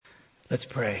Let's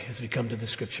pray as we come to the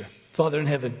scripture. Father in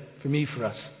heaven, for me, for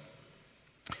us,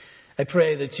 I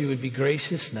pray that you would be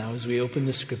gracious now as we open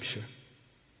the scripture.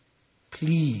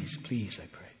 Please, please, I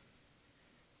pray,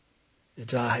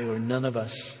 that I or none of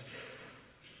us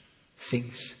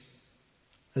thinks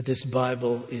that this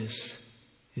Bible is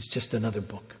just another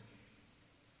book,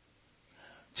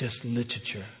 just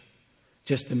literature,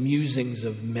 just the musings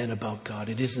of men about God.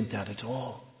 It isn't that at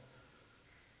all.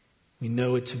 We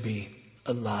know it to be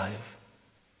alive.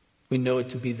 We know it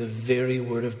to be the very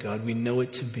Word of God. We know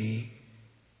it to be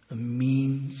a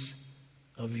means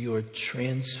of your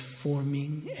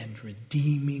transforming and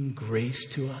redeeming grace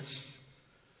to us.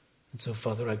 And so,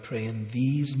 Father, I pray in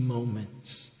these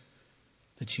moments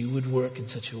that you would work in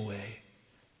such a way,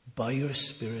 by your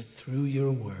Spirit, through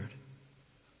your Word,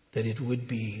 that it would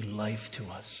be life to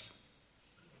us.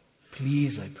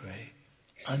 Please, I pray,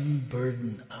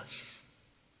 unburden us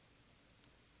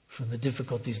from the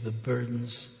difficulties, the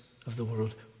burdens of the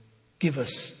world. Give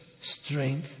us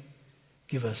strength.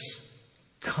 Give us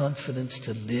confidence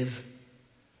to live,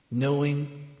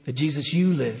 knowing that Jesus,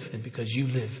 you live, and because you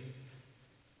live,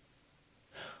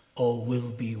 all will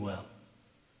be well.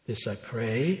 This I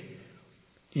pray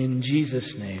in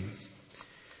Jesus' name.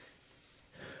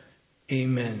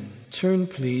 Amen. Turn,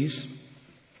 please,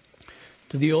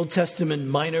 to the Old Testament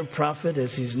minor prophet,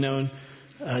 as he's known,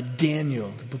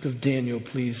 Daniel, the book of Daniel,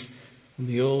 please, in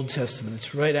the Old Testament.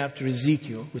 It's right after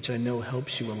Ezekiel, which I know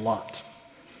helps you a lot.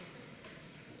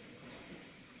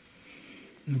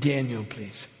 Daniel,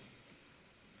 please.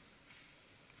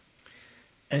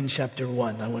 And chapter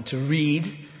 1. I want to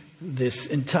read this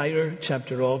entire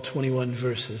chapter, all 21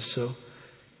 verses. So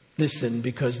listen,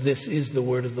 because this is the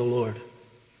word of the Lord.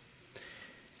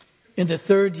 In the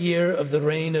 3rd year of the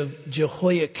reign of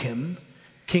Jehoiakim,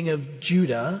 king of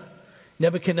Judah,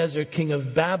 Nebuchadnezzar, king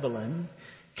of Babylon,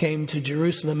 came to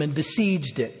Jerusalem and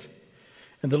besieged it.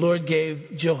 And the Lord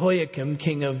gave Jehoiakim,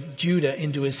 king of Judah,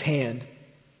 into his hand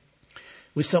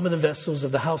with some of the vessels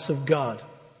of the house of God.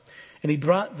 And he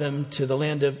brought them to the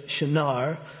land of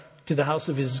Shinar, to the house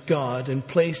of his God, and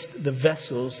placed the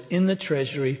vessels in the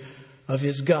treasury of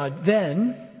his God.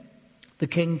 Then the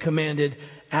king commanded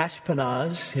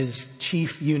Ashpenaz, his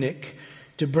chief eunuch,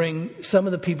 to bring some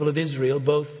of the people of Israel,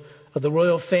 both of the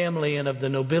royal family and of the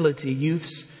nobility,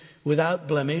 youths without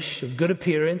blemish, of good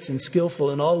appearance and skillful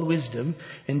in all wisdom,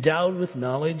 endowed with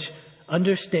knowledge,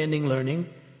 understanding, learning,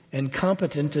 and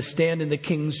competent to stand in the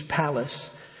king's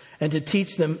palace, and to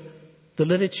teach them the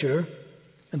literature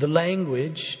and the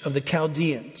language of the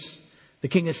Chaldeans. The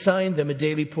king assigned them a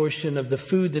daily portion of the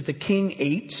food that the king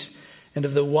ate and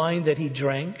of the wine that he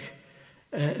drank.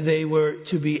 They were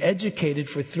to be educated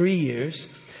for 3 years,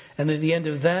 and at the end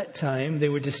of that time they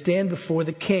were to stand before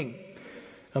the king.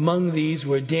 Among these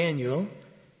were Daniel,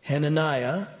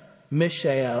 Hananiah,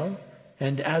 Mishael,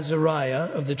 and Azariah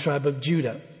of the tribe of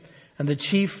Judah. And the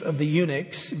chief of the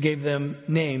eunuchs gave them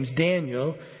names.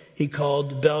 Daniel he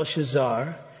called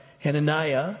Belshazzar,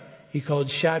 Hananiah he called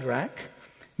Shadrach,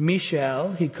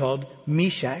 Mishael he called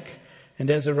Meshach,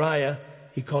 and Azariah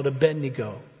he called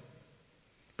Abednego.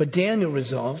 But Daniel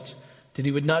resolved that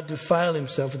he would not defile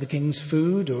himself with the king's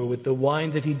food or with the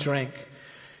wine that he drank.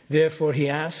 Therefore he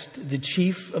asked the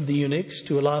chief of the eunuchs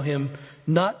to allow him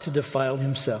not to defile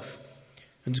himself.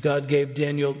 And God gave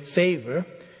Daniel favor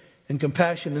and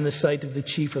compassion in the sight of the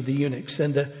chief of the eunuchs.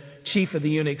 And the chief of the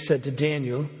eunuchs said to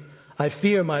Daniel, I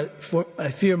fear my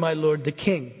lord the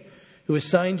king, who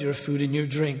assigned your food and your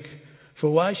drink. For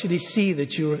why should he see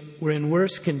that you were in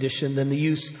worse condition than the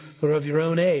youths who are of your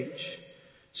own age?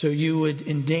 So you would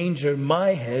endanger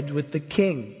my head with the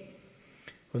king.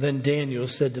 Well, then Daniel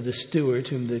said to the steward,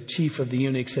 whom the chief of the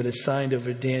eunuchs had assigned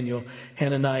over Daniel,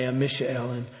 Hananiah, Mishael,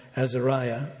 and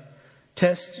Azariah,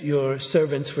 test your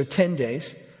servants for 10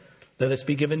 days. Let us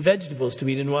be given vegetables to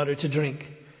eat and water to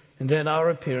drink. And then our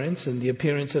appearance and the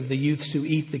appearance of the youths who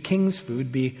eat the king's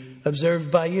food be observed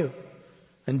by you.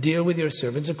 And deal with your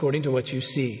servants according to what you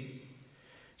see.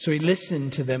 So he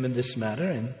listened to them in this matter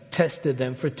and tested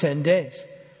them for 10 days.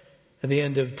 At the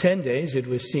end of 10 days, it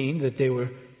was seen that they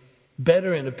were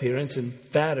better in appearance and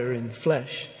fatter in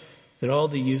flesh than all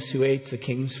the youths who ate the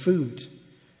king's food.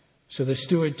 So the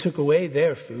steward took away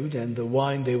their food and the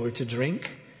wine they were to drink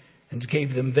and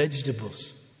gave them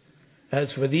vegetables.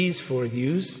 As for these 4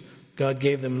 youths, God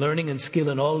gave them learning and skill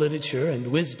in all literature and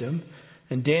wisdom,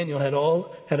 and Daniel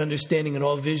had understanding in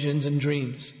all visions and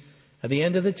dreams. At the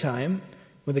end of the time,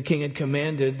 when the king had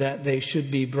commanded that they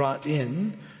should be brought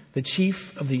in, the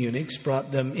chief of the eunuchs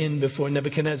brought them in before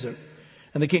Nebuchadnezzar.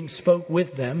 And the king spoke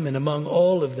with them, and among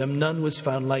all of them none was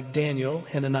found like Daniel,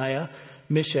 Hananiah,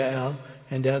 Mishael,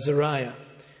 and Azariah.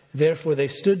 Therefore they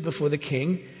stood before the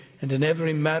king, and in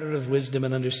every matter of wisdom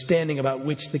and understanding about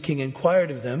which the king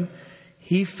inquired of them,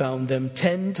 he found them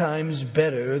 10 times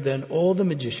better than all the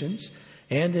magicians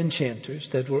and enchanters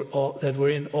that were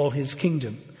in all his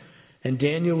kingdom. And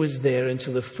Daniel was there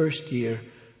until the first year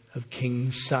of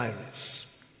King Cyrus.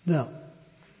 Now,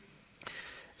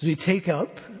 as we take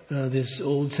up this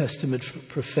Old Testament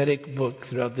prophetic book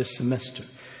throughout this semester,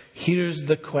 here's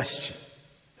the question,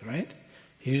 right?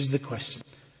 Here's the question.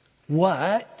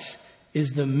 What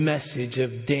is the message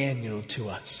of Daniel to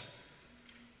us?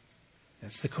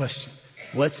 That's the question.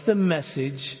 What's the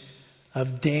message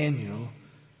of Daniel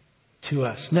to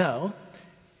us? Now,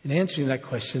 in answering that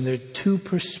question, there are 2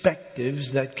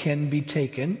 perspectives that can be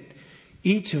taken,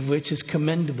 each of which is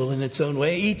commendable in its own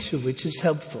way, each of which is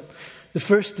helpful. The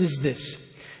first is this.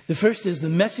 The first is the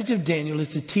message of Daniel is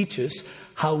to teach us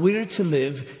how we're to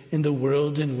live in the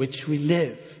world in which we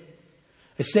live.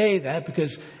 I say that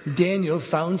because Daniel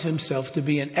found himself to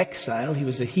be in exile. He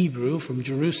was a Hebrew from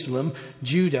Jerusalem,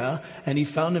 Judah, and he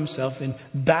found himself in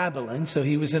Babylon, so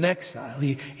he was in exile.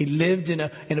 He lived in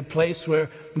a place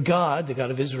where God, the God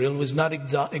of Israel, was not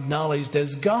acknowledged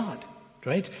as God,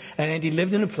 right? And he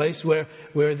lived in a place where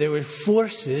there were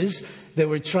forces that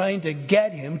were trying to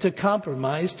get him to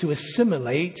compromise, to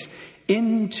assimilate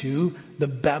into the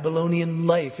Babylonian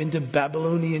life, into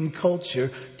Babylonian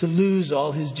culture, to lose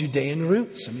all his Judean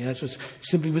roots. I mean, that's what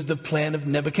simply was the plan of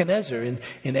Nebuchadnezzar in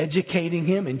educating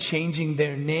him and changing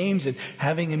their names and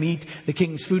having him eat the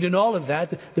king's food and all of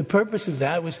that. The purpose of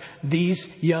that was these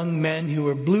young men who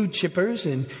were blue chippers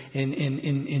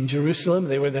in Jerusalem.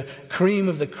 They were the cream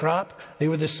of the crop. They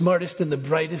were the smartest and the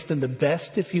brightest and the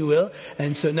best, if you will.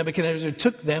 And so Nebuchadnezzar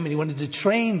took them and he wanted to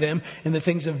train them in the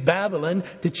things of Babylon,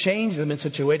 to change them in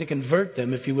such a way to convert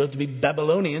them, if you will, to be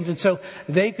Babylonians. And so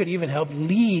they could even help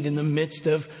lead in the midst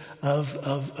of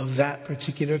that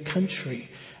particular country.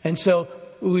 And so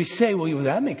we say, well,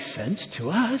 that makes sense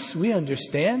to us. We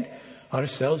understand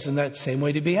ourselves in that same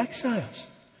way to be exiles.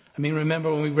 I mean,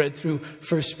 remember when we read through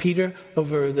 1 Peter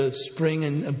over the spring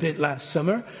and a bit last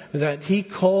summer, that he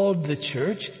called the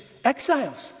church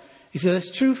exiles. He said,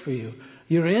 that's true for you.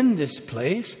 You're in this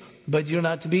place, but you're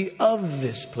not to be of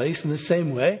this place, in the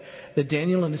same way that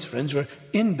Daniel and his friends were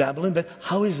in Babylon. But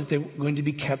how is it they're going to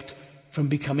be kept from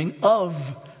becoming of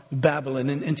Babylon?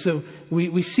 And so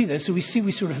we see that. So we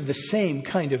sort of have the same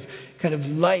kind of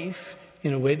life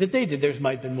in a way that they did. Theirs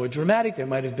might have been more dramatic. There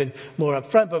might have been more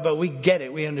upfront, but we get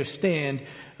it. We understand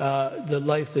the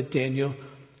life that Daniel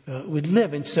would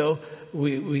live. And so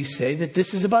we say that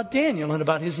this is about Daniel and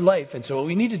about his life. And so what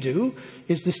we need to do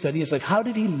is to study his life. How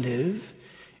did he live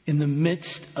in the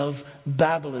midst of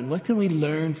Babylon? What can we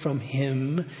learn from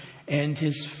him and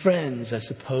his friends? I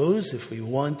suppose if we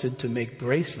wanted to make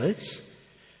bracelets,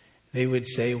 they would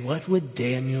say, what would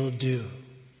Daniel do?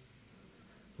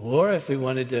 Or if we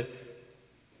wanted to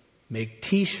make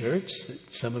T-shirts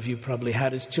that some of you probably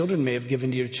had as children, may have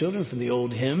given to your children from the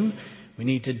old hymn, we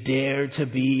need to dare to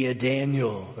be a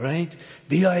Daniel, right?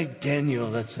 Be like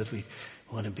Daniel. That's what we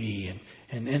want to be.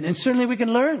 And certainly we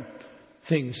can learn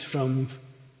things from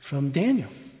Daniel.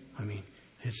 I mean,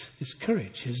 his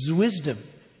courage, his wisdom,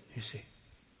 you see.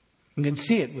 You can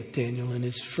see it with Daniel and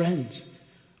his friends.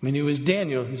 I mean, it was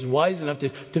Daniel who was wise enough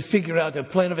to figure out a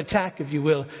plan of attack, if you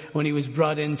will, when he was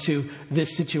brought into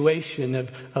this situation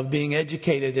of being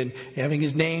educated and having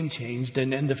his name changed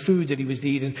and the food that he was to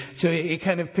eat. And so he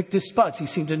kind of picked his spots. He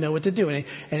seemed to know what to do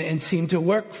and seemed to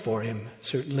work for him.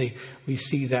 Certainly we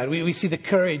see that. We see the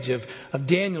courage of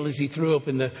Daniel as he threw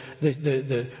open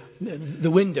the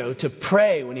window to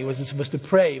pray when he wasn't supposed to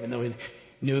pray, even though he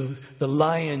knew the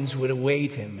lions would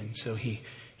await him. And so he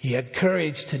had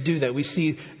courage to do that. We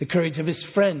see the courage of his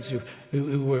friends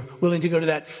who were willing to go to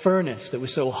that furnace that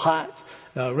was so hot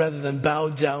rather than bow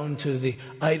down to the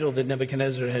idol that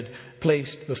Nebuchadnezzar had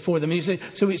placed before them.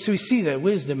 So we see that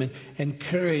wisdom and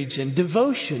courage and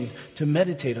devotion to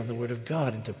meditate on the Word of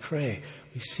God and to pray.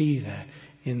 We see that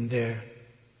in their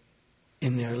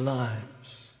lives.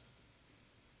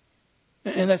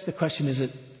 And that's the question,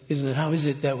 isn't it? How is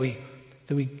it that we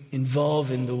involve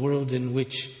in the world in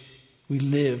which we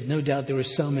live? No doubt there were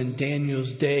some in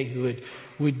Daniel's day who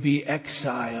would be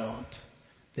exiled.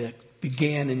 That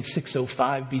began in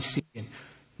 605 BC. And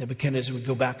Nebuchadnezzar would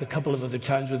go back a couple of other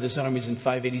times with his armies in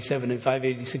 587 and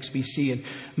 586 BC and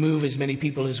move as many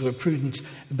people as were prudent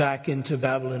back into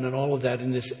Babylon and all of that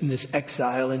in this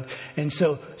exile. And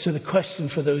so the question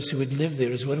for those who would live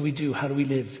there is, what do we do? How do we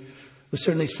live? Well,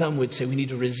 certainly some would say we need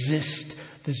to resist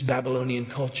this Babylonian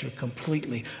culture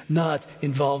completely, not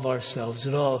involve ourselves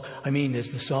at all. I mean, as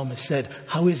the psalmist said,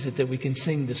 how is it that we can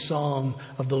sing the song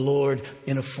of the Lord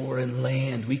in a foreign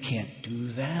land? We can't do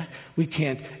that. We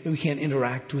can't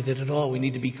interact with it at all. We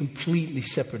need to be completely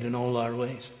separate in all our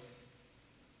ways.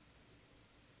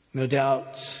 No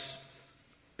doubt,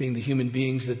 being the human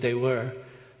beings that they were,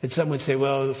 that some would say,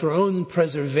 well, for our own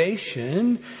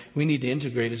preservation, we need to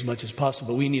integrate as much as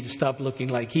possible. We need to stop looking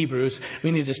like Hebrews.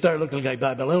 We need to start looking like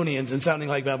Babylonians and sounding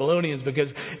like Babylonians,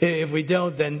 because if we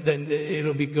don't, then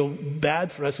it'll go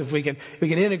bad for us. If we can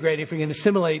integrate, if we can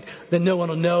assimilate, then no one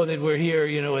will know that we're here,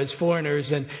 as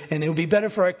foreigners, and it'll be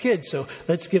better for our kids. So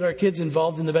let's get our kids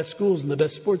involved in the best schools and the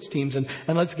best sports teams, and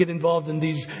let's get involved in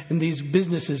these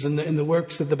businesses and in the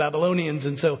works of the Babylonians,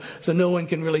 and so no one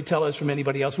can really tell us from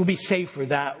anybody else. We'll be safer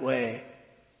that way.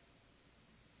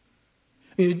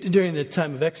 During the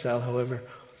time of exile, however,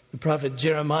 the prophet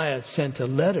Jeremiah sent a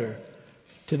letter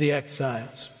to the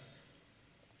exiles.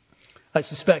 I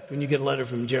suspect when you get a letter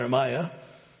from Jeremiah,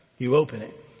 you open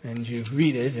it and you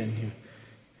read it and you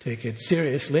take it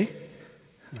seriously.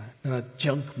 Not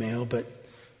junk mail, but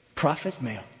prophet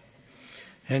mail.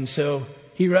 And so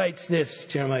he writes this,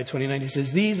 Jeremiah 29, he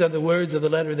says, "These are the words of the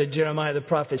letter that Jeremiah the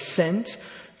prophet sent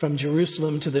from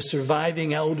Jerusalem to the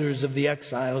surviving elders of the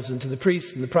exiles and to the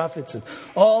priests and the prophets and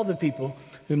all the people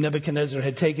whom Nebuchadnezzar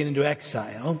had taken into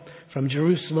exile from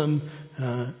Jerusalem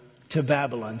to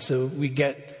Babylon." So we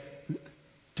get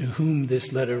to whom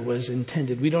this letter was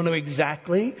intended. We don't know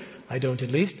exactly, I don't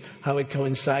at least, how it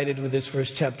coincided with this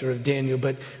first chapter of Daniel,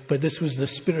 but this was the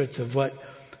spirit of what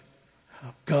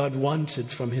God wanted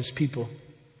from his people.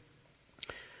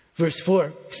 Verse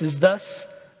 4 says, "Thus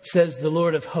says the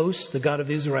Lord of hosts, the God of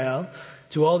Israel,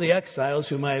 to all the exiles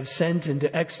whom I have sent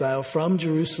into exile from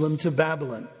Jerusalem to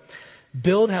Babylon.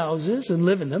 Build houses and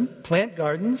live in them, plant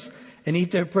gardens and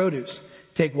eat their produce.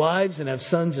 Take wives and have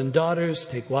sons and daughters.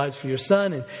 Take wives for your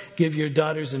son and give your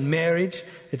daughters in marriage,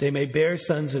 that they may bear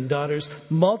sons and daughters.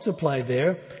 Multiply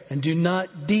there and do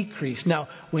not decrease." Now,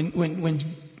 when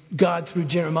God, through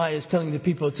Jeremiah, is telling the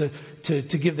people to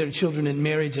give their children in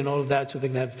marriage and all of that so they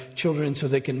can have children, so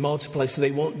they can multiply, so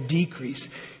they won't decrease,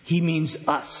 he means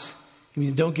us. He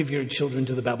means don't give your children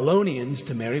to the Babylonians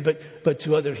to marry, but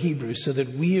to other Hebrews, so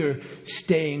that we are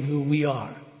staying who we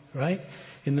are, right?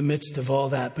 In the midst of all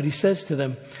that. But he says to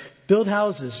them, build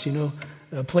houses,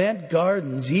 plant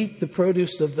gardens, eat the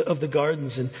produce of the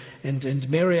gardens, and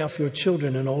marry off your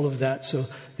children and all of that, so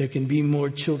there can be more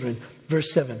children.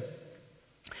 Verse 7.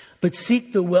 "But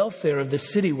seek the welfare of the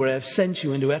city where I have sent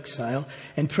you into exile,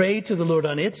 and pray to the Lord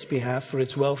on its behalf for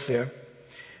its welfare.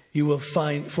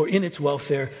 For in its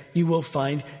welfare you will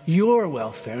find your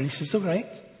welfare." And he says, all right,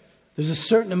 there's a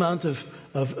certain amount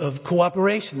of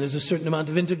cooperation. There's a certain amount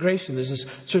of integration. There's a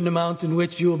certain amount in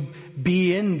which you'll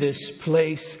be in this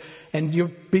place, and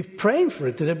you'll be praying for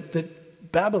it,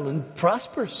 that Babylon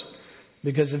prospers.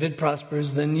 Because if it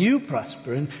prospers, then you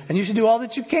prosper. And you should do all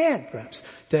that you can, perhaps,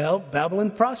 to help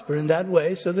Babylon prosper in that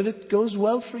way so that it goes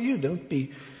well for you. Don't be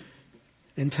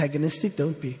antagonistic.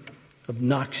 Don't be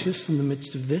obnoxious in the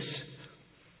midst of this.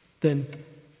 Then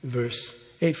verse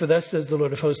 8, "For thus says the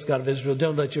Lord of hosts, God of Israel,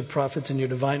 don't let your prophets and your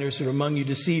diviners who are among you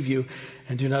deceive you,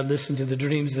 and do not listen to the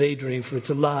dreams they dream, for it's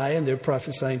a lie, and they're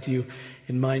prophesying to you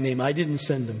in my name. I didn't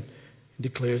send them,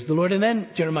 declares the Lord." And then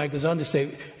Jeremiah goes on to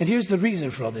say, and here's the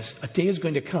reason for all this. A day is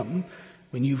going to come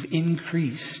when you've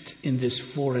increased in this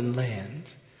foreign land,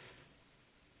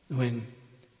 when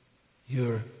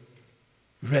you're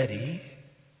ready,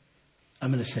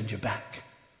 I'm going to send you back.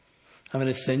 I'm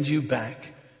going to send you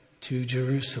back to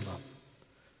Jerusalem.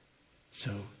 So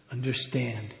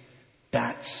understand,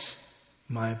 that's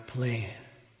my plan.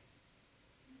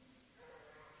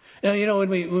 Now, when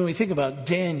we think about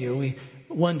Daniel, we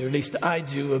wonder, at least I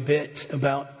do a bit,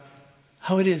 about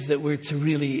how it is that we're to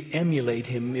really emulate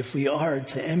him, if we are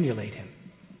to emulate him.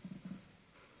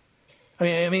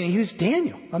 I mean, he was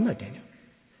Daniel. I'm not Daniel.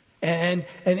 And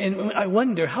I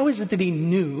wonder, how is it that he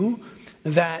knew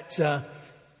that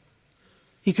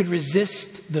he could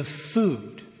resist the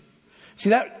food? See,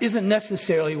 that isn't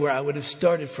necessarily where I would have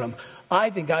started from.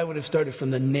 I think I would have started from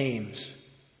the names.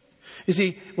 You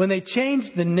see, when they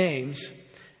changed the names,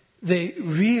 they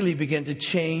really began to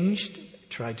change,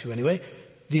 tried to anyway,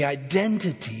 the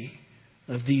identity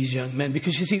of these young men.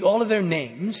 Because you see, all of their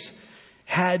names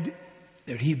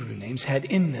their Hebrew names had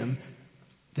in them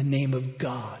the name of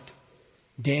God.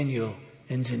 Daniel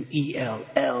ends in E-L,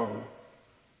 El,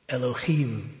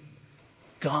 Elohim,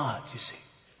 God, you see.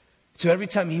 So every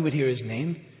time he would hear his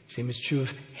name, same is true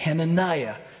of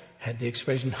Hananiah, had the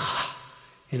expression Ha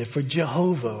in it for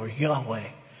Jehovah or Yahweh.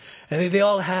 And they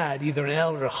all had either an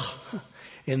El or a Ha.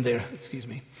 in there. Excuse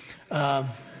me. One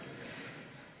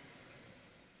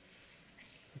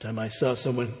time I saw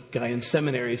guy in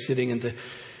seminary sitting in the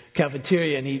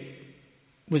cafeteria, and he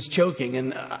was choking,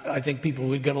 and I think people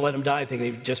were going to let him die thinking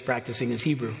he was just practicing his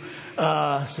Hebrew.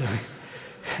 So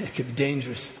it could be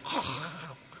dangerous.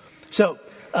 So,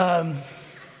 but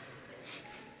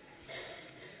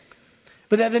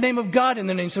they have the name of God in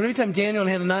their name. So every time Daniel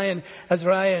and Hananiah and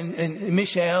Azariah and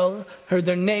Mishael heard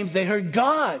their names, they heard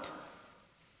God.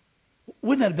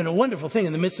 Wouldn't that have been a wonderful thing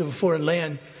in the midst of a foreign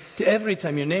land to every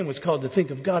time your name was called to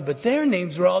think of God? But their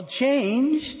names were all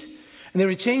changed. And they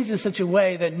were changed in such a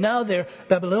way that now their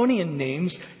Babylonian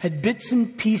names had bits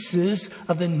and pieces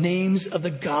of the names of the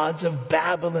gods of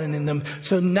Babylon in them.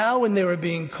 So now when they were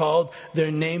being called their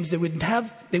names, they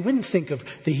wouldn't think of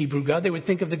the Hebrew God. They would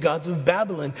think of the gods of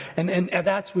Babylon. And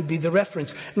that would be the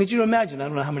reference. I want you to imagine, I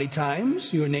don't know how many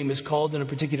times your name is called in a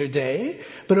particular day,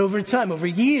 but over time, over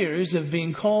years of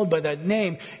being called by that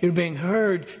name, you're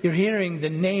hearing the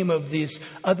name of these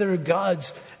other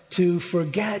gods to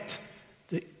forget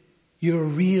your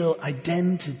real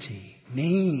identity.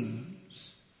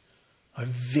 Names are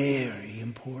very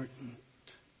important.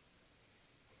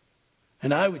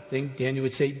 And I would think Daniel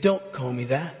would say, don't call me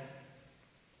that.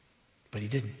 But he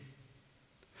didn't.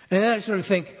 And then I sort of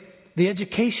think the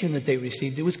education that they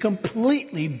received, it was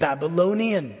completely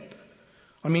Babylonian.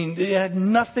 I mean, it had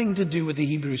nothing to do with the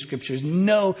Hebrew scriptures,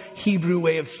 no Hebrew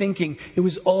way of thinking. It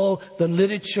was all the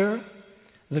literature,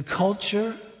 the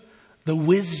culture, the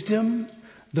wisdom,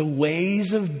 the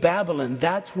ways of Babylon.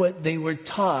 That's what they were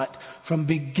taught from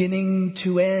beginning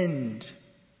to end.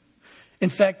 In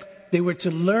fact, they were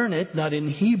to learn it not in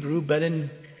Hebrew, but in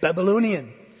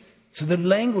Babylonian. So the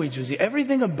language was,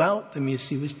 everything about them, you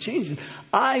see, was changed. And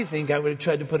I think I would have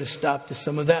tried to put a stop to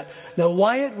some of that. Now,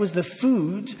 why it was the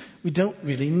food, we don't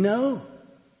really know.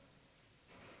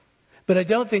 But I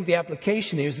don't think the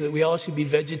application here is that we all should be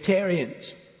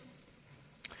vegetarians.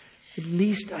 At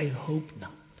least I hope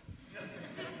not.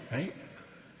 Right?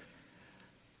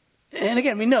 And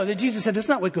again, we know that Jesus said it's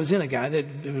not what goes in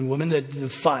a woman that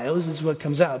defiles, it's what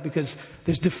comes out, because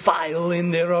there's defile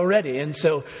in there already. And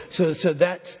so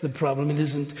that's the problem. It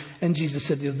isn't. And Jesus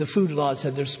said the food laws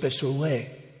had their special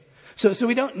way. So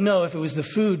we don't know if it was the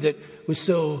food that was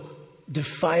so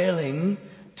defiling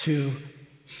to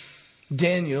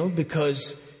Daniel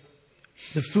because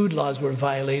the food laws were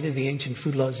violated, the ancient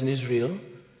food laws in Israel.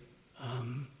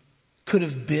 Could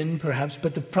have been, perhaps,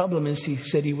 but the problem is he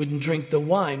said he wouldn't drink the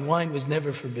wine. Wine was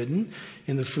never forbidden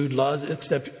in the food laws,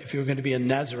 except if you were going to be a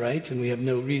Nazirite, and we have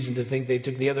no reason to think they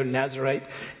took the other Nazirite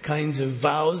kinds of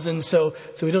vows. And so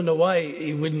we don't know why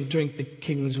he wouldn't drink the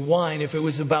king's wine if it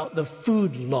was about the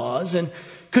food laws. And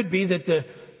could be that the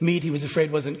meat, he was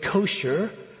afraid, wasn't kosher.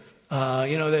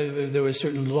 There were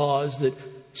certain laws that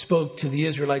spoke to the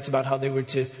Israelites about how they were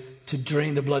to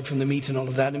drain the blood from the meat and all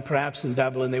of that. And perhaps in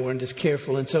Babylon they weren't as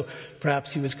careful. And so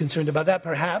perhaps he was concerned about that.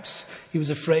 Perhaps he was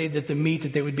afraid that the meat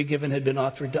that they would be given had been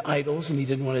offered to idols and he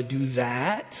didn't want to do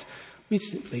that. We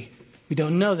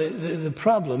don't know. The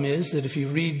problem is that if you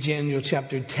read Daniel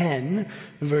chapter 10,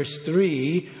 verse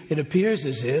 3, it appears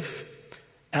as if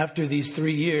after these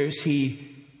 3 years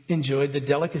he enjoyed the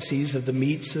delicacies of the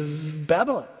meats of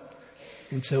Babylon.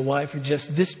 And so why for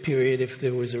just this period if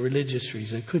there was a religious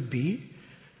reason? It could be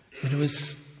that it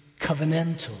was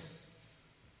covenantal.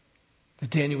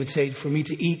 That Daniel would say, for me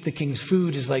to eat the king's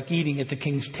food is like eating at the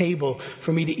king's table.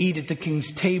 For me to eat at the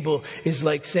king's table is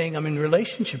like saying I'm in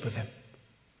relationship with him.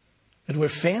 That we're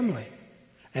family.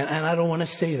 And I don't want to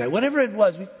say that. Whatever it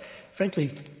was, we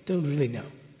frankly don't really know.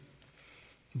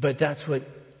 But that's what,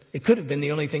 it could have been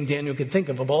the only thing Daniel could think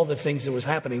of all the things that was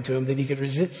happening to him that he could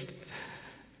resist.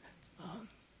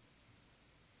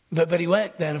 But he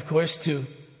went then, of course, to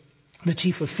the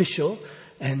chief official,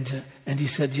 and he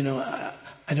said,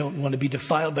 I don't want to be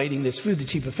defiled by eating this food. The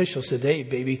chief official said, hey,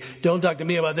 baby, don't talk to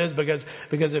me about this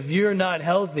because if you're not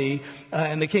healthy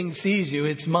and the king sees you,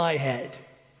 it's my head.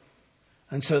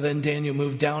 And so then Daniel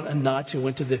moved down a notch and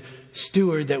went to the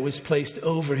steward that was placed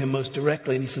over him most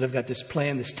directly. And he said, I've got this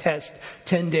plan, this test,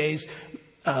 10 days.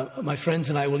 My friends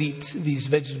and I will eat these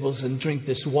vegetables and drink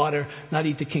this water, not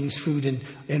eat the king's food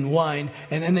and wine.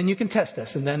 And then you can test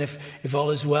us. And then if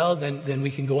all is well, then we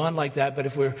can go on like that. But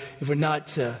if we're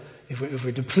not, if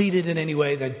we're depleted in any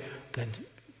way, then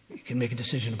you can make a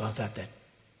decision about that then.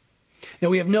 Now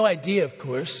we have no idea, of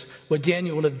course, what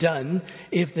Daniel would have done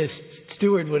if this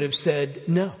steward would have said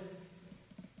no.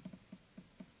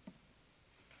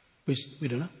 We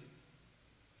don't know.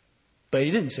 But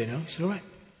he didn't say no. He said, all right.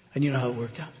 And you know how it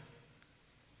worked out.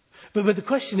 But the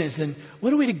question is then,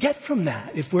 what are we to get from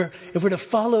that? If we're to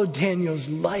follow Daniel's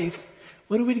life,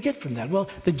 What are we to get from that? Well,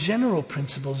 the general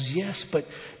principles, yes, but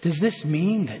does this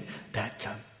mean that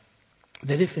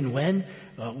if and when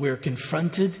we're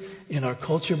confronted in our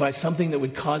culture by something that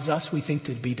would cause us, we think,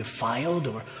 to be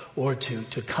defiled or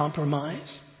to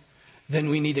compromise, then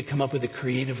we need to come up with a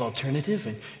creative alternative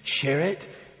and share it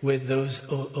with those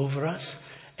over us?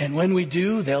 And when we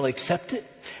do, they'll accept it.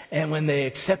 And when they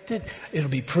accept it, it'll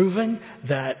be proven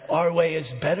that our way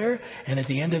is better. And at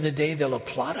the end of the day, they'll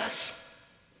applaud us.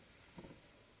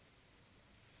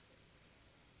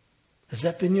 Has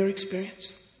that been your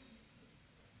experience?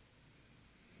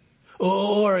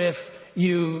 Or if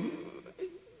you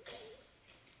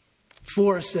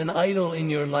force an idol in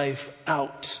your life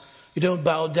out, you don't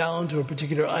bow down to a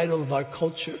particular idol of our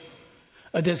culture,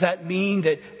 does that mean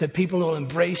that people will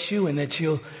embrace you and that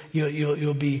you'll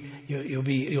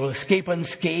escape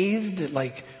unscathed,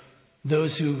 like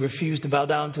those who refused to bow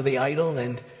down to the idol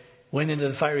and went into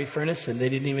the fiery furnace and they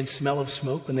didn't even smell of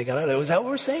smoke when they got out? Is that what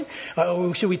we're saying?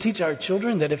 Should we teach our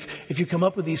children that if you come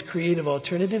up with these creative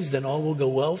alternatives, then all will go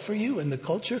well for you in the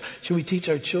culture? Should we teach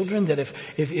our children that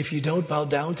if you don't bow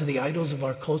down to the idols of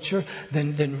our culture,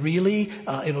 then really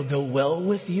it'll go well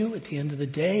with you at the end of the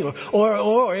day?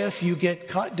 Or if you get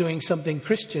caught doing something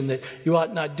Christian that you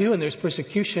ought not do and there's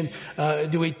persecution,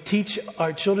 do we teach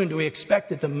our children, do we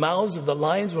expect that the mouths of the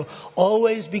lions will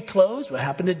always be closed? What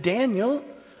happened to Daniel?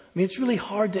 I mean, it's really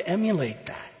hard to emulate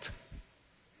that.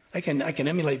 I can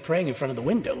emulate praying in front of the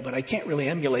window, but I can't really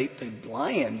emulate the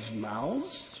lions'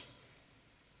 mouths.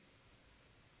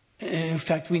 In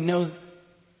fact, we know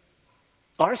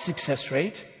our success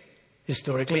rate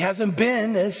historically hasn't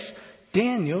been as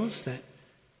Daniel's, that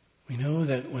we know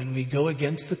that when we go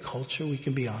against the culture, we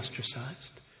can be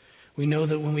ostracized. We know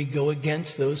that when we go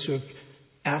against those who are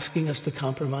asking us to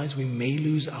compromise, we may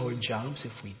lose our jobs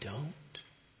if we don't.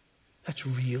 That's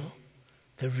real.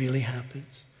 That really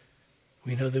happens.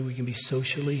 We know that we can be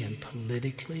socially and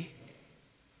politically,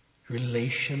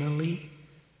 relationally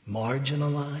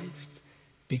marginalized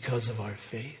because of our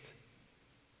faith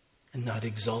and not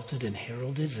exalted and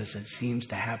heralded as it seems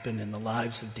to happen in the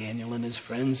lives of Daniel and his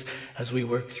friends as we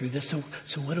work through this.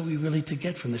 So what are we really to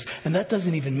get from this? And that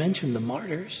doesn't even mention the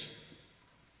martyrs.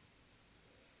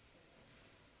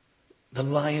 The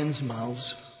lions'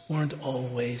 mouths weren't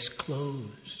always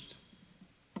closed.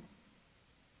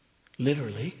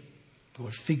 Literally or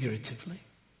figuratively.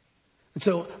 And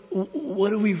so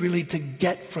what are we really to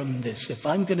get from this? If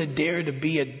I'm going to dare to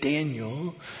be a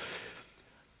Daniel,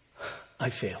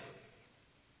 I fail.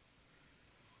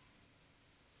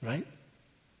 Right?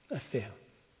 I fail.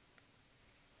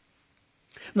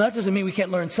 Now, that doesn't mean we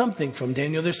can't learn something from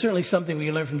Daniel. There's certainly something we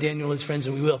can learn from Daniel and his friends,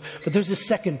 and we will. But there's a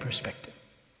second perspective.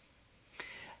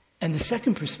 And the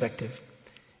second perspective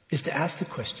is to ask the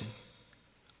question,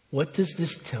 what does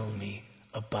this tell me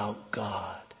about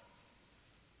God?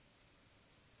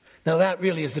 Now that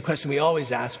really is the question we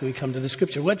always ask when we come to the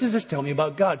scripture. What does this tell me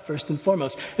about God, first and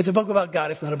foremost? It's a book about God.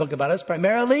 It's not a book about us.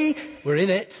 Primarily, we're in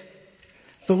it.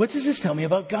 But what does this tell me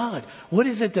about God? What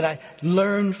is it that I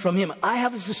learned from him? I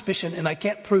have a suspicion, and I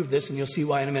can't prove this, and you'll see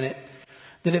why in a minute,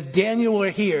 that if Daniel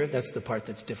were here, that's the part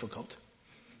that's difficult.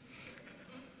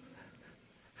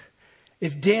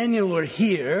 If Daniel were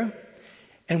here,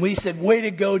 and we said, way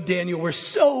to go, Daniel, we're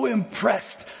so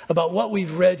impressed about what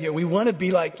we've read here, we want to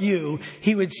be like you,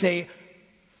 he would say,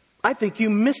 I think you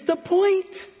missed the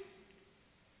point.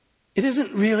 It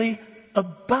isn't really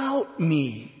about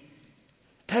me.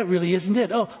 That really isn't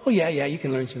it. Oh yeah, you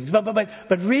can learn something.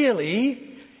 But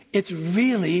really, it's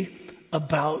really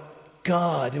about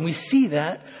God. And we see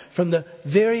that from the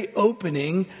very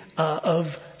opening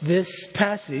of this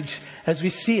passage as we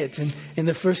see it in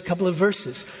the first couple of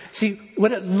verses. See,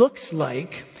 what it looks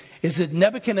like is that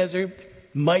Nebuchadnezzar,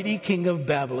 mighty king of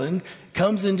Babylon,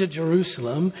 comes into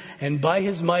Jerusalem and by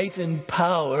his might and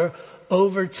power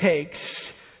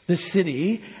overtakes the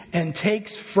city and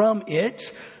takes from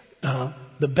it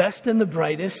the best and the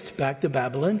brightest back to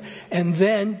Babylon, and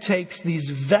then takes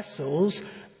these vessels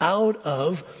out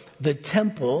of the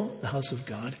temple, the house of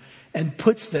God, and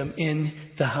puts them in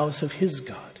the house of his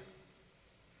God.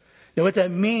 Now what that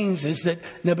means is that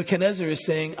Nebuchadnezzar is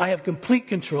saying, I have complete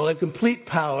control, I have complete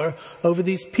power over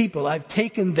these people. I've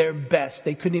taken their best.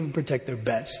 They couldn't even protect their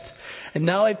best. And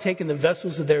now I've taken the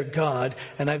vessels of their God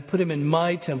and I've put them in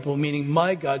my temple, meaning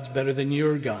my God's better than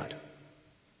your God.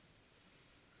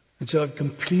 And so I've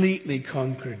completely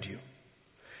conquered you.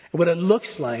 And what it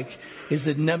looks like is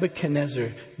that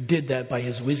Nebuchadnezzar did that by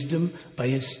his wisdom, by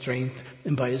his strength,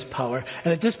 and by his power.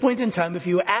 And at this point in time, if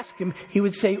you ask him, he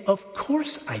would say, of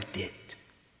course I did.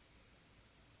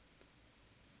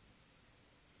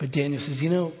 But Daniel says,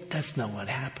 that's not what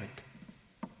happened.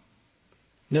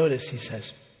 Notice, he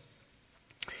says,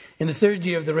 in the 3rd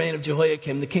year of the reign of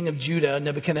Jehoiakim, the king of Judah,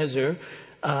 Nebuchadnezzar,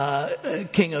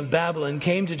 king of Babylon,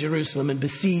 came to Jerusalem and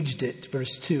besieged it.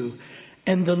 Verse 2.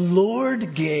 And the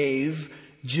Lord gave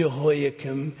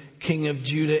Jehoiakim, king of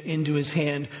Judah, into his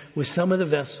hand with some of the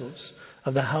vessels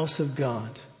of the house of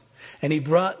God. And he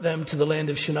brought them to the land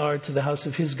of Shinar, to the house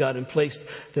of his God, and placed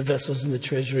the vessels in the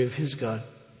treasury of his God.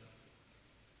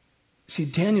 See,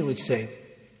 Daniel would say,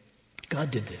 God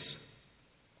did this.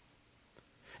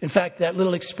 In fact, that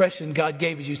little expression God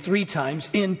gave is used 3 times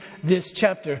in this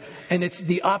chapter. And it's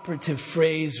the operative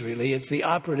phrase, really. It's the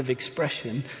operative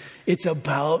expression. It's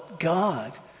about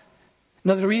God.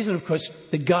 Now, the reason, of course,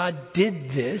 that God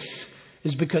did this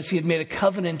is because he had made a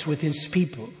covenant with his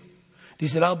people. He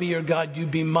said, I'll be your God, you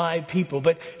be my people.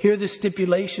 But here are the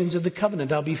stipulations of the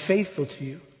covenant. I'll be faithful to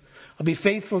you. I'll be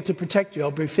faithful to protect you. I'll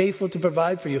be faithful to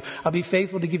provide for you. I'll be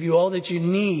faithful to give you all that you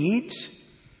need.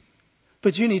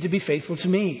 But you need to be faithful to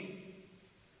me.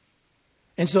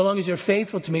 And so long as you're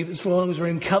faithful to me, so long as we're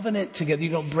in covenant together, you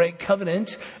don't break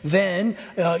covenant, then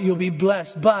you'll be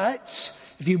blessed. But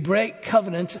if you break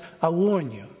covenant, I'll warn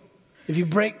you. If you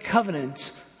break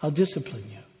covenant, I'll discipline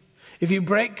you. If you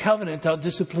break covenant, I'll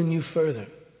discipline you further.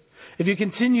 If you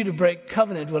continue to break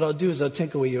covenant, what I'll do is I'll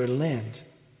take away your land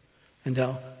and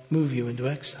I'll move you into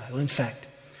exile. In fact,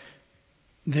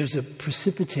 there's a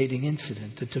precipitating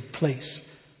incident that took place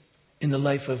in the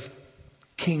life of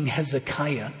King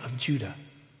Hezekiah of Judah.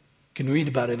 You can read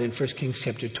about it in 1 Kings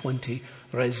chapter 20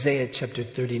 or Isaiah chapter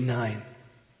 39.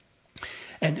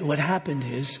 And what happened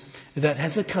is that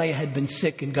Hezekiah had been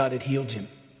sick and God had healed him.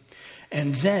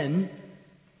 And then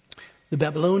the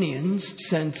Babylonians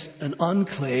sent an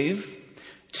enclave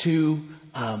to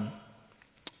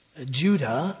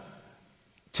Judah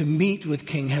to meet with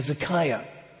King Hezekiah.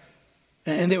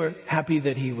 And they were happy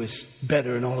that he was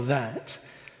better and all of that.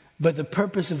 But the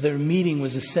purpose of their meeting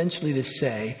was essentially to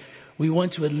say, we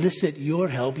want to elicit your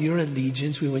help, your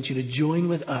allegiance. We want you to join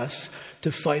with us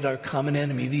to fight our common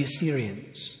enemy, the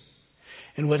Assyrians.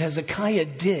 And what Hezekiah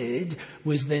did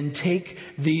was then take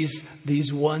these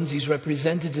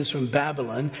representatives from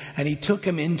Babylon, and he took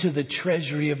them into the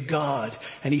treasury of God,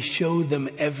 and he showed them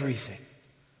everything.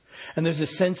 And there's a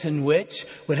sense in which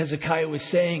what Hezekiah was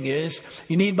saying is,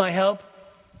 you need my help?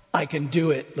 I can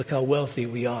do it. Look how wealthy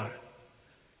we are.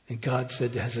 And God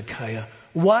said to Hezekiah,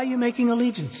 why are you making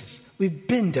allegiances? We've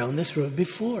been down this road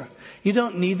before. You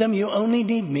don't need them. You only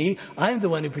need me. I'm the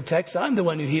one who protects. I'm the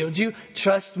one who healed you.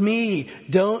 Trust me.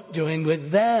 Don't join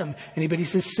with them. And he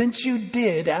says, since you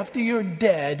did, after you're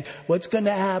dead, what's going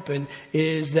to happen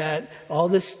is that all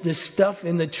this stuff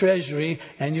in the treasury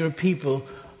and your people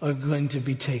are going to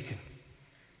be taken.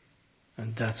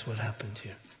 And that's what happened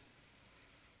here.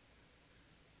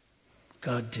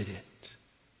 God did it.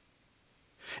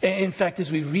 In fact,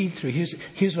 as we read through,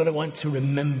 here's what I want to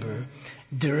remember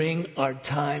during our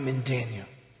time in Daniel.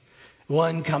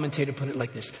 One commentator put it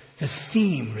like this. The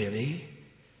theme, really,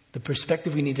 the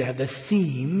perspective we need to have, the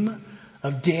theme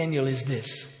of Daniel is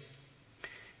this.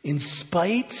 In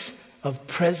spite of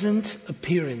present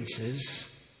appearances,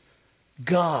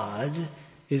 God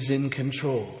is in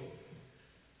control.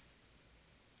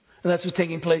 And that's what's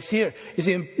taking place here. You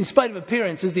see, in spite of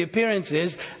appearances, the appearance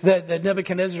is that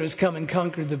Nebuchadnezzar has come and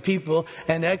conquered the people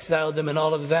and exiled them and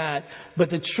all of that. But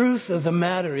the truth of the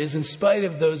matter is, in spite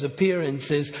of those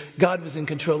appearances, God was in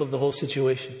control of the whole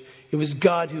situation. It was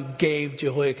God who gave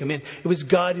Jehoiakim in. It was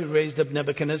God who raised up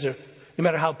Nebuchadnezzar. No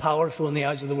matter how powerful in the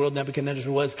eyes of the world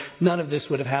Nebuchadnezzar was, none of this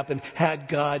would have happened had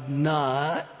God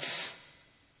not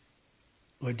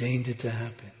ordained it to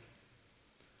happen.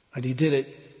 And he did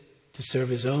it to serve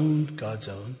God's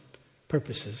own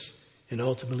purposes, and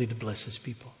ultimately to bless his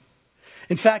people.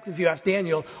 In fact, if you ask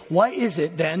Daniel, why is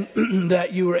it then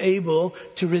that you were able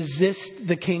to resist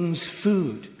the king's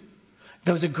food?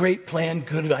 That was a great plan,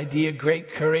 good idea,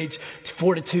 great courage,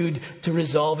 fortitude to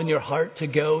resolve in your heart to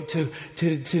go to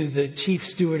the chief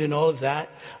steward and all of that.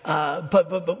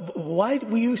 But why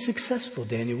were you successful,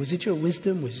 Daniel? Was it your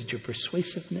wisdom? Was it your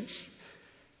persuasiveness?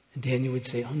 And Daniel would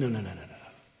say, oh, no.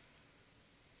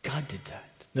 God did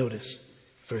that. Notice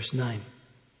verse 9.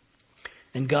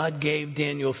 And God gave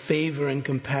Daniel favor and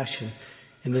compassion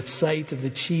in the sight of the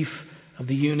chief of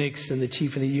the eunuchs and the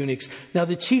chief of the eunuchs. Now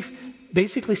the chief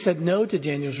basically said no to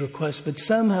Daniel's request, but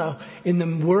somehow in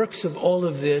the works of all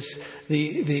of this,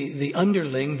 the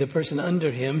underling, the person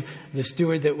under him, the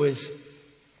steward that was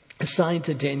assigned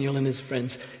to Daniel and his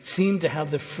friends, seemed to have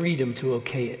the freedom to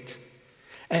okay it.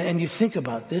 And you think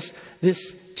about this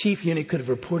chief eunuch could have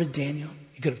reported Daniel.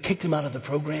 You could have kicked him out of the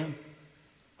program.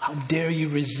 How dare you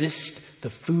resist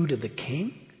the food of the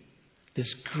king?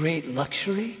 This great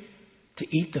luxury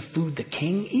to eat the food the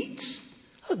king eats?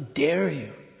 How dare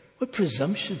you? What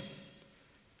presumption.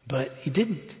 But he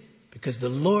didn't, because the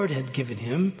Lord had given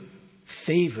him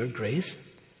favor, grace,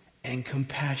 and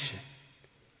compassion.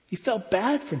 He felt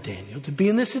bad for Daniel to be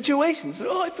in this situation. He said,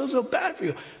 I feel so bad for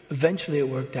you. Eventually it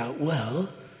worked out well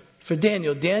for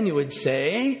Daniel. Daniel would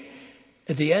say,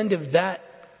 at the end of that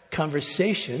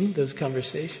conversation, those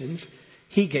conversations,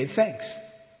 he gave thanks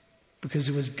because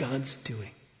it was God's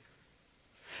doing.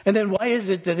 And then why is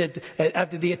it that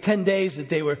after the 10 days that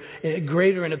they were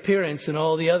greater in appearance than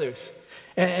all the others?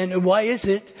 And why is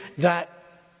it that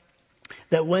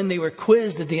when they were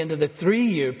quizzed at the end of the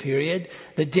 3-year period,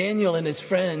 that Daniel and his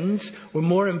friends were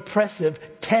more impressive,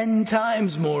 10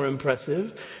 times more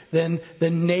impressive than the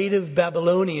native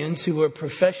Babylonians who were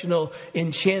professional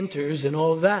enchanters and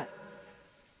all of that?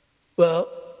 Well,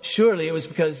 surely it was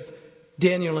because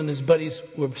Daniel and his buddies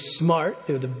were smart.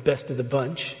 They were the best of the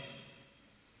bunch.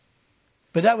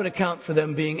 But that would account for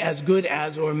them being as good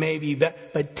as, or maybe better.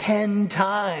 But 10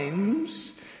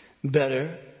 times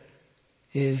better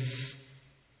is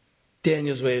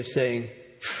Daniel's way of saying,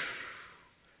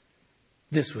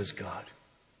 this was God.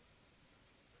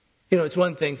 You know, it's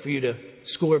one thing for you to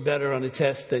score better on a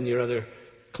test than your other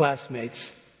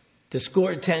classmates. To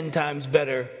score 10 times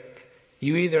better,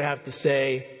 you either have to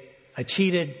say, I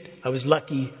cheated, I was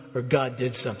lucky, or God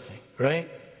did something, right?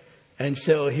 And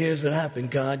so here's what happened.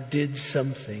 God did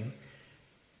something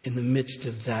in the midst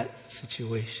of that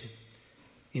situation.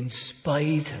 In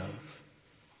spite of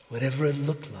whatever it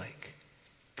looked like,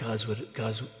 God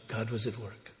was at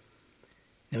work.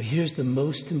 Now here's the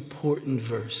most important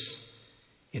verse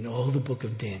in all the book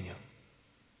of Daniel.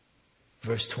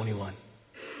 Verse 21.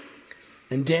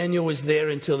 And Daniel was there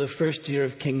until the first year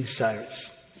of King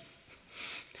Cyrus.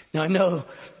 Now, I know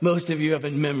most of you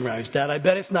haven't memorized that. I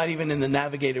bet it's not even in the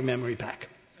Navigator memory pack.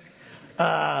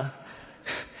 But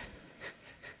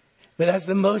that's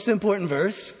the most important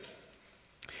verse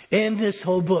in this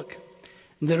whole book.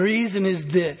 The reason is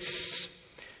this.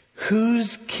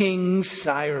 Who's King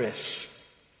Cyrus?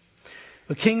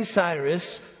 Well, King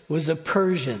Cyrus was a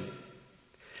Persian.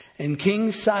 And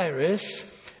King Cyrus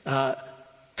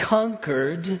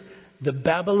conquered the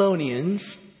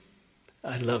Babylonians.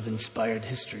 I love inspired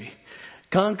history.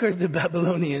 Conquered the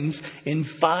Babylonians in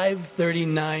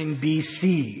 539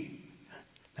 BC.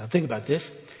 Now think about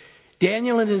this.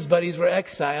 Daniel and his buddies were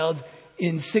exiled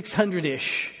in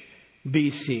 600-ish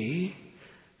BC.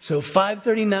 So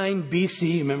 539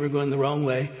 BC, remember going the wrong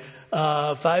way,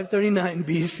 539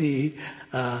 BC,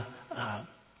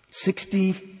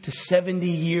 60 to 70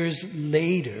 years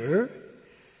later,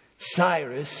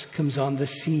 Cyrus comes on the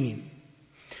scene.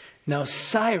 Now,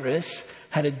 Cyrus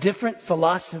had a different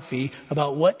philosophy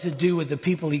about what to do with the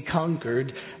people he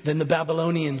conquered than the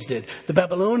Babylonians did. The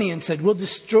Babylonians said, we'll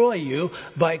destroy you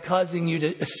by causing you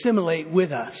to assimilate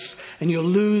with us. And you'll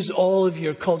lose all of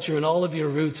your culture and all of your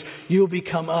roots. You'll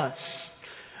become us.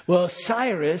 Well,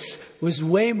 Cyrus was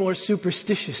way more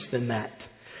superstitious than that.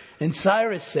 And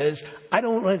Cyrus says, I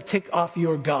don't want to tick off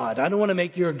your God. I don't want to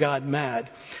make your God mad.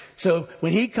 So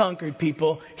when he conquered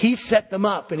people, he set them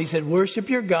up and he said, worship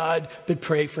your God, but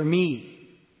pray for me.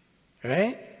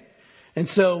 Right? And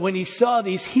so when he saw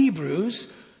these Hebrews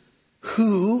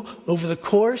who, over the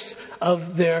course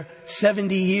of their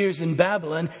 70 years in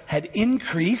Babylon, had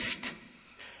increased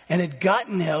and had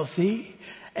gotten healthy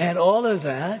and all of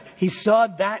that, he saw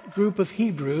that group of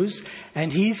Hebrews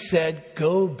and he said,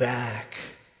 go back.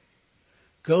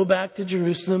 Go back to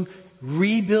Jerusalem,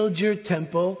 rebuild your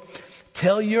temple.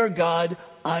 Tell your God,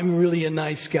 I'm really a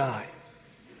nice guy.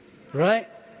 Right?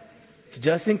 So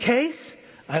just in case,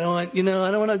 I want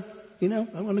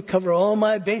to cover all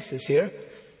my bases here.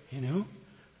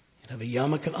 Have a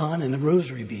yarmulke on and a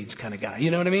rosary beads kind of guy.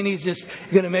 You know what I mean? He's just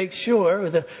going to make sure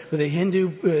with a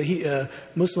Hindu,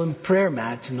 Muslim prayer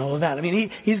mats and all of that. I mean,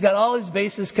 he's got all his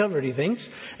bases covered, he thinks.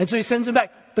 And so he sends them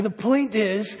back. But the point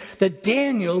is that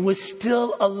Daniel was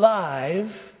still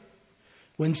alive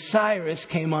when Cyrus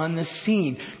came on the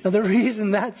scene. Now, the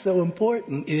reason that's so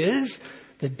important is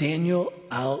that Daniel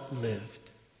outlived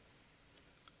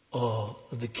all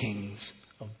of the kings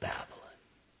of Babylon.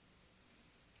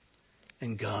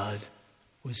 And God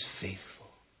was faithful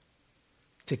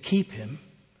to keep him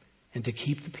and to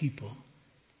keep the people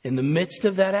in the midst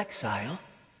of that exile.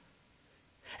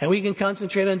 And we can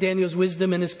concentrate on Daniel's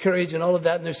wisdom and his courage and all of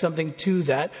that, and there's something to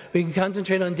that. We can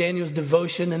concentrate on Daniel's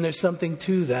devotion, and there's something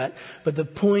to that. But the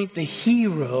point, the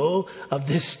hero of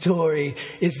this story,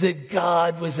 is that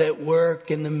God was at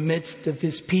work in the midst of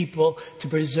his people to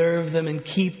preserve them and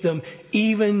keep them,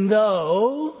 even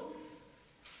though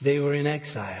they were in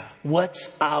exile. What's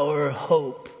our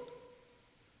hope?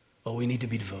 Oh, we need to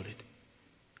be devoted.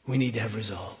 We need to have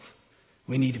resolve.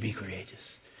 We need to be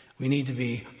courageous. We need to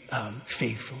be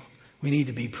faithful. We need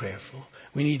to be prayerful.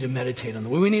 We need to meditate on the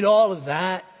word. We need all of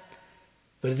that.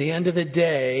 But at the end of the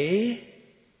day,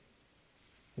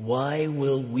 why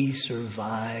will we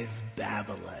survive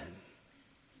Babylon?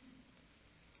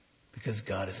 Because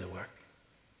God is at work.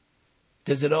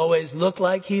 Does it always look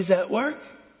like He's at work?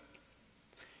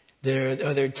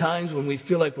 Are there times when we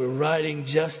feel like we're riding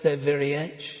just that very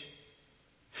edge?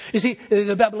 You see,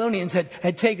 the Babylonians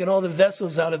had taken all the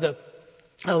vessels out of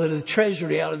the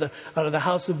treasury, out of the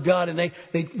house of God, and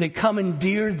they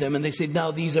commandeered them, and they said,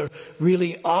 now these are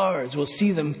really ours. We'll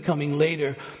see them coming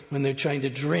later when they're trying to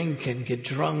drink and get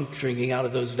drunk, drinking out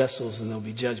of those vessels, and they'll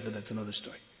be judged, but that's another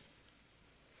story.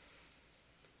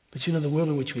 But the world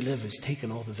in which we live has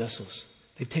taken all the vessels.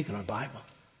 They've taken our Bible.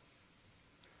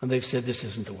 And they've said, this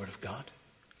isn't the Word of God.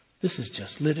 This is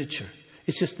just literature.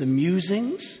 It's just the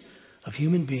musings of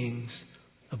human beings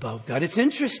about God. It's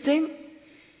interesting,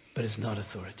 but it's not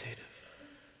authoritative.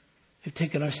 They've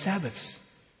taken our Sabbaths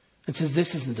and says,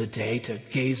 this isn't a day to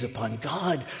gaze upon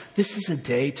God. This is a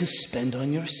day to spend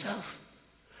on yourself.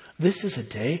 This is a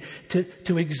day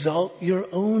to exalt your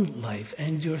own life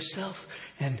and yourself.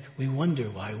 And we wonder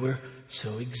why we're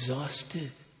so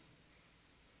exhausted.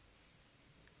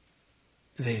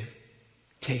 They've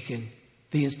taken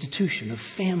the institution of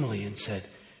family and said,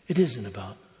 it isn't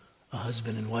about a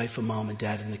husband and wife, a mom and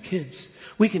dad and the kids.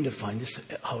 We can define this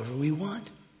however we want.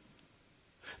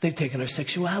 They've taken our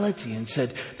sexuality and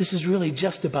said, this is really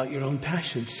just about your own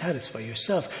passions. Satisfy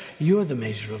yourself. You're the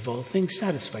measure of all things.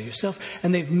 Satisfy yourself.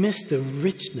 And they've missed the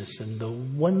richness and the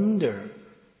wonder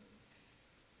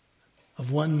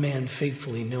of one man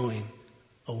faithfully knowing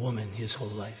a woman his whole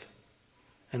life,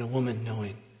 and a woman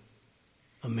knowing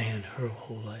a man her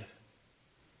whole life.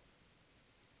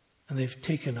 And they've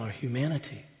taken our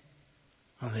humanity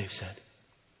and they've said,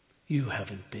 you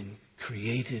haven't been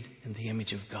created in the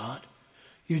image of God.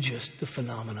 You're just the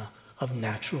phenomena of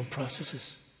natural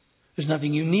processes. There's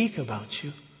nothing unique about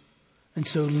you. And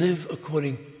so live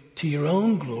according to your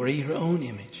own glory, your own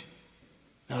image,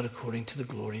 not according to the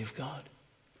glory of God.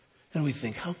 And we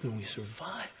think, how can we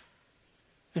survive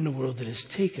in a world that has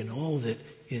taken all that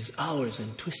is ours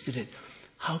and twisted it?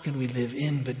 How can we live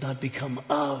in but not become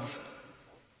of?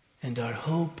 And our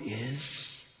hope is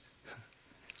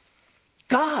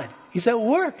God. He's at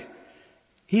work.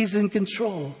 He's in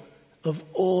control of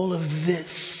all of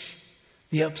this.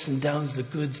 The ups and downs, the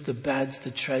goods, the bads,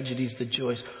 the tragedies, the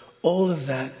joys, all of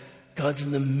that. God's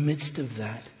in the midst of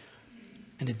that.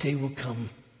 And a day will come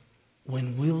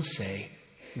when we'll say,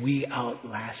 we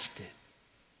outlasted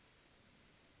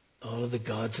all of the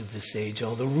gods of this age,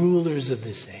 all the rulers of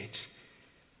this age.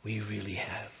 We really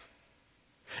have.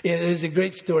 Yeah, there's a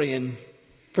great story in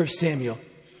 1 Samuel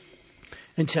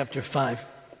in chapter 5.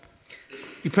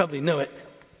 You probably know it.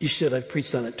 You should. I've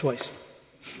preached on it twice.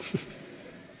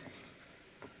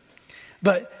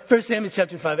 But 1 Samuel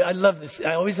chapter 5, I love this.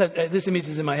 I always have this image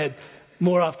is in my head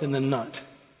more often than not.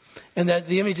 And that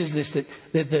the image is this,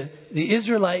 that the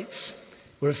Israelites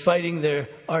were fighting their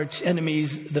arch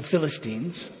enemies, the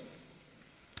Philistines.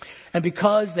 And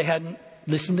because they hadn't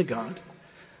listened to God,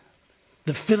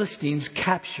 the Philistines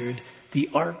captured the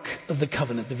Ark of the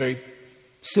Covenant, the very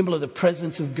symbol of the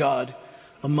presence of God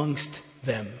amongst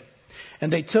them.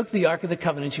 And they took the Ark of the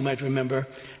Covenant, you might remember,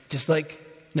 just like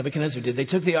Nebuchadnezzar did. They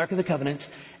took the Ark of the Covenant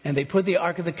and they put the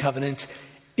Ark of the Covenant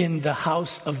in the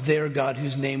house of their God,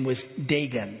 whose name was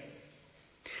Dagon.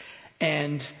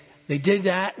 And they did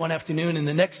that one afternoon, and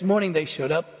the next morning they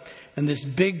showed up, and this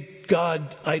big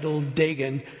god idol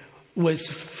Dagon was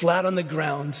flat on the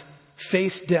ground,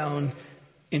 face down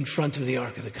in front of the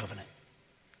Ark of the Covenant.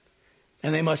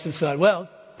 And they must have thought, well,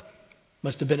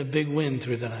 must have been a big wind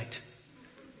through the night.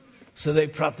 So they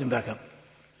propped him back up.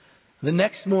 The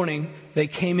next morning they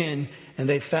came in and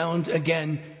they found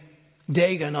again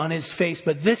Dagon on his face,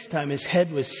 but this time his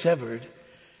head was severed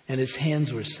and his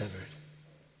hands were severed.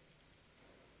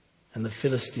 And the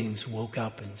Philistines woke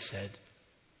up and said,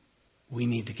 we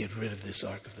need to get rid of this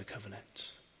Ark of the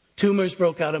Covenant. Tumors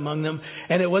broke out among them,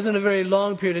 and it wasn't a very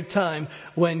long period of time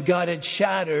when God had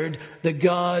shattered the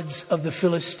gods of the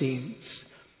Philistines.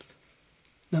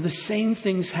 Now the same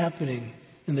thing's happening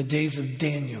in the days of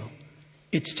Daniel.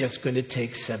 It's just going to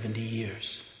take 70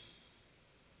 years.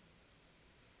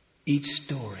 Each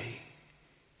story,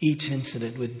 each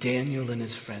incident with Daniel and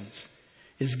his friends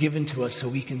is given to us so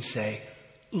we can say,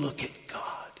 look at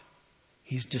God.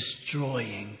 He's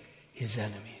destroying his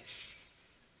enemies.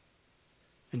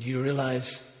 And do you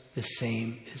realize the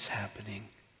same is happening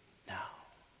now?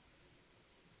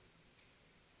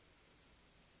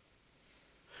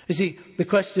 You see, the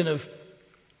question of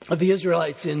the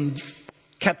Israelites in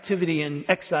captivity and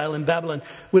exile in Babylon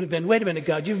would have been, wait a minute,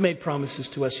 God, you've made promises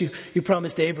to us. You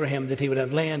promised Abraham that he would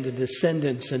have land and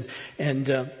descendants and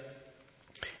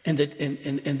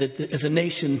that as a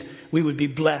nation we would be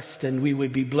blessed, and we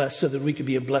would be blessed so that we could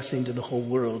be a blessing to the whole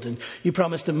world. And you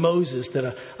promised to Moses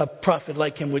that a prophet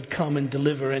like him would come and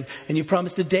deliver. And you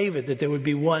promised to David that there would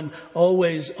be one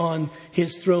always on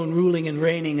his throne ruling and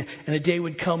reigning. And a day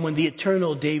would come when the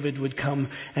eternal David would come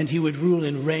and he would rule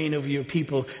and reign over your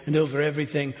people and over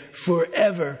everything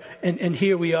forever. And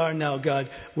here we are now, God.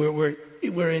 We're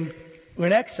in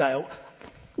exile.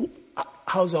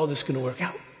 How's all this going to work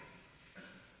out?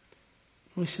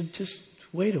 We said, just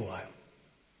wait a while.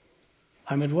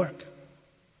 I'm at work.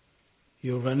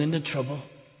 You'll run into trouble.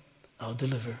 I'll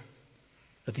deliver.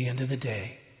 At the end of the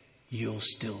day, you'll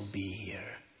still be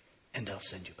here, and I'll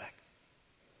send you back.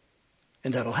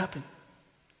 And that'll happen.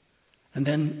 And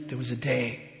then there was a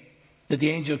day that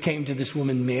the angel came to this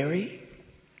woman, Mary,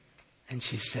 and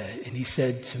he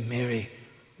said to Mary,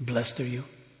 blessed are you.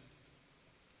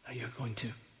 Now you're going to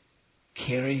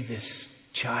carry this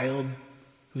child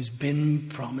who's been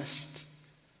promised.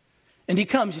 And he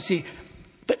comes, you see.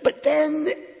 But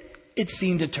then it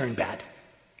seemed to turn bad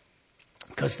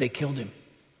because they killed him.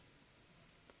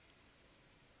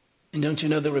 And don't you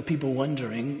know there were people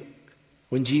wondering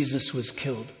when Jesus was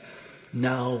killed,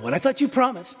 now what? I thought you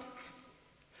promised.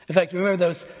 In fact, remember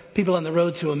those people on the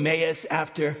road to Emmaus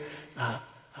after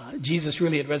Jesus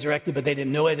really had resurrected, but they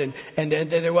didn't know it. And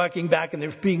they're walking back and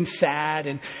they're being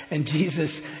sad. And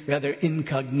Jesus, rather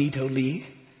incognitally,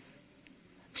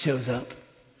 shows up.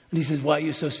 And he says, why are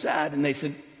you so sad? And they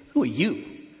said, who are you?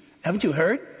 Haven't you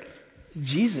heard?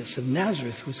 Jesus of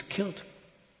Nazareth was killed.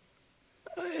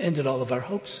 Ended all of our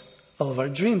hopes, all of our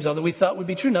dreams, all that we thought would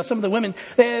be true. Now, some of the women,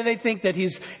 they think that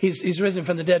he's risen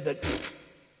from the dead, but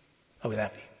how would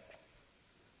that be?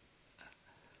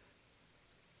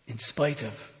 In spite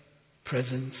of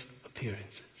present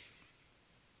appearances,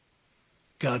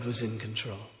 God was in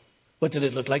control. What did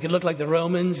it look like? It looked like the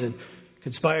Romans and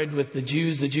conspired with the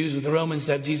Jews with the Romans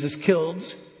to have Jesus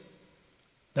killed.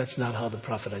 That's not how the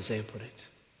prophet Isaiah put it.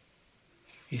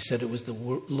 He said it was the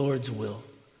Lord's will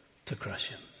to crush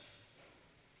him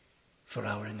for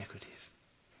our iniquities.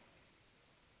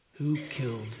 Who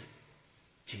killed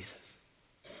Jesus?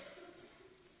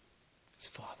 His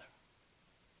Father.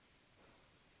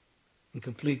 In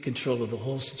complete control of the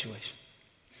whole situation,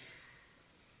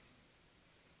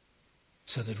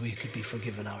 so that we could be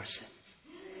forgiven our sins.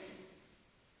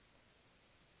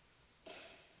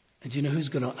 And do you know who's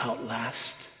going to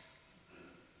outlast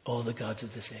all the gods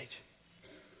of this age?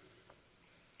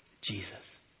 Jesus.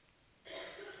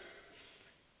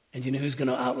 And do you know who's going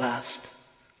to outlast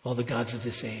all the gods of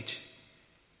this age?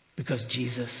 Because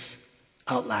Jesus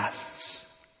outlasts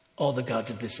all the gods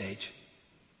of this age.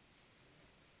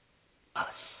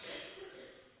 Us.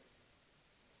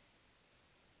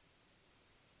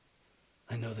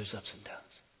 I know there's ups and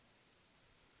downs.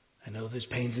 I know there's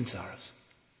pains and sorrows.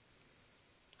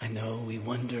 I know we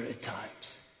wonder at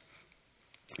times,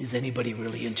 is anybody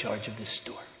really in charge of this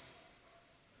store?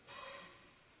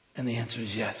 And the answer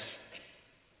is yes.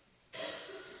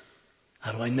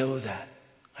 How do I know that?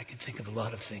 I can think of a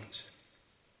lot of things.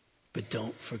 But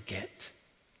don't forget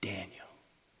Daniel.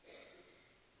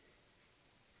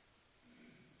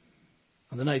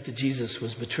 On the night that Jesus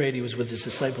was betrayed, he was with his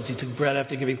disciples. He took bread.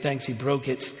 After giving thanks, he broke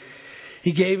it.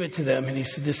 He gave it to them and he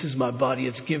said, this is my body.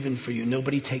 It's given for you.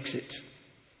 Nobody takes it.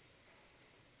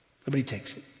 Nobody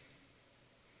takes it.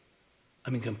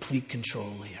 I'm in complete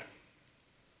control here.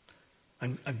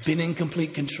 I've been in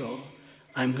complete control.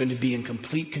 I'm going to be in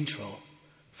complete control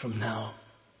from now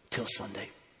till Sunday.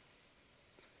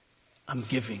 I'm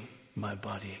giving my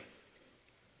body.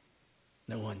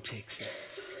 No one takes it.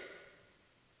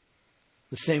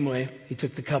 The same way, he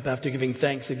took the cup after giving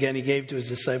thanks again. He gave to his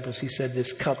disciples. He said,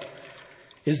 this cup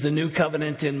is the new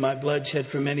covenant in my blood shed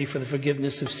for many for the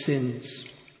forgiveness of sins.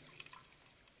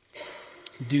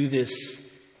 Do this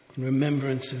in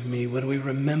remembrance of me. What do we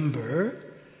remember?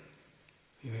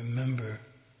 We remember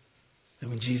that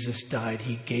when Jesus died,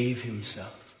 he gave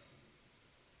himself.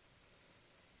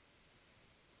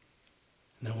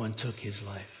 No one took his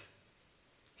life.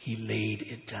 He laid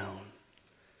it down.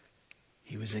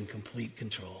 He was in complete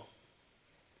control.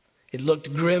 It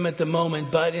looked grim at the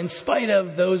moment, but in spite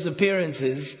of those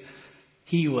appearances,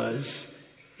 he was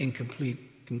in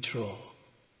complete control.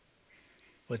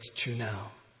 What's true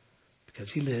now?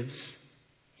 Because he lives,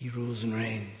 he rules and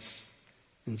reigns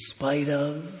in spite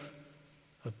of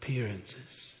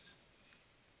appearances.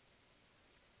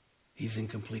 He's in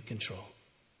complete control.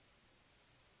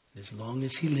 As long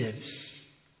as he lives,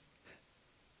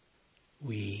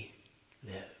 we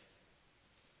live.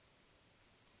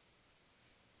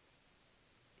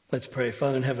 Let's pray.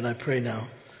 Father in heaven, I pray now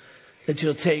that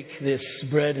you'll take this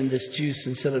bread and this juice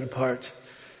and set it apart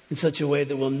in such a way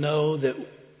that we'll know that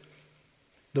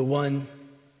the one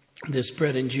this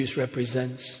bread and juice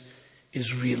represents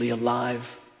is really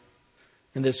alive.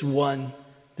 And this one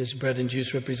this bread and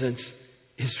juice represents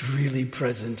is really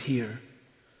present here,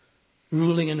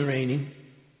 ruling and reigning,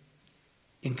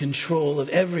 in control of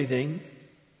everything,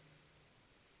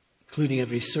 including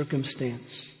every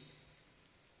circumstance,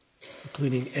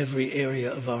 including every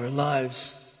area of our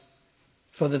lives.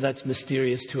 Father, that's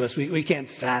mysterious to us. We can't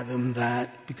fathom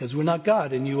that because we're not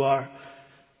God and you are.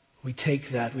 We take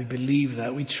that, we believe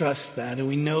that, we trust that, and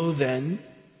we know then,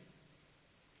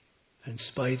 in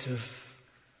spite of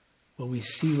what we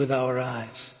see with our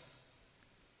eyes,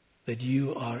 that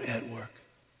you are at work.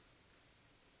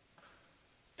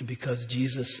 And because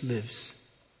Jesus lives,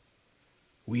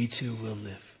 we too will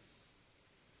live.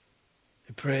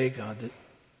 I pray, God, that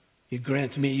you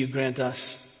grant me, you grant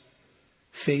us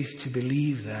faith to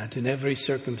believe that in every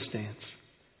circumstance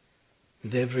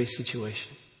and every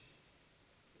situation.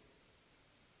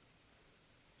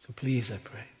 So please, I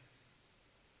pray,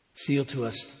 seal to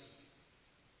us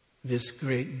this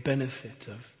great benefit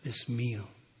of this meal,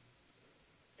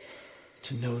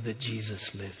 to know that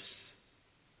Jesus lives.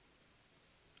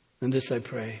 And this I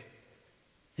pray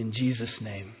in Jesus'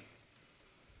 name.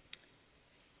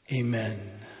 Amen.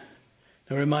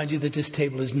 I remind you that this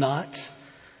table is not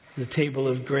the table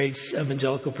of Grace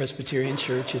Evangelical Presbyterian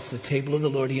Church. It's the table of the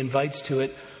Lord. He invites to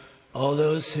it all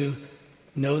those who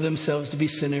know themselves to be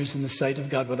sinners in the sight of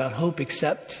God without hope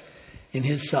except in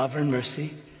his sovereign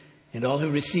mercy, and all who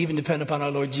receive and depend upon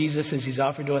our Lord Jesus as he's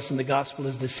offered to us in the gospel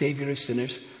as the Savior of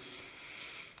sinners,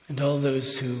 and all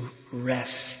those who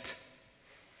rest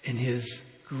in his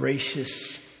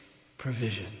gracious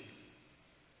provision.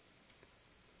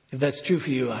 If that's true for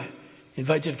you, I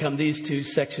invite you to come. These two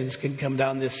sections can come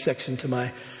down this section to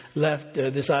my left,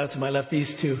 this aisle to my left,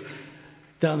 these two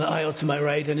down the aisle to my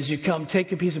right. And as you come,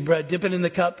 take a piece of bread, dip it in the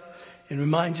cup, and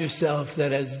remind yourself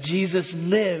that as Jesus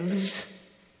lives,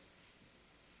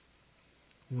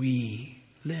 we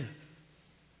live.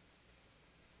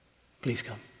 Please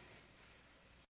come.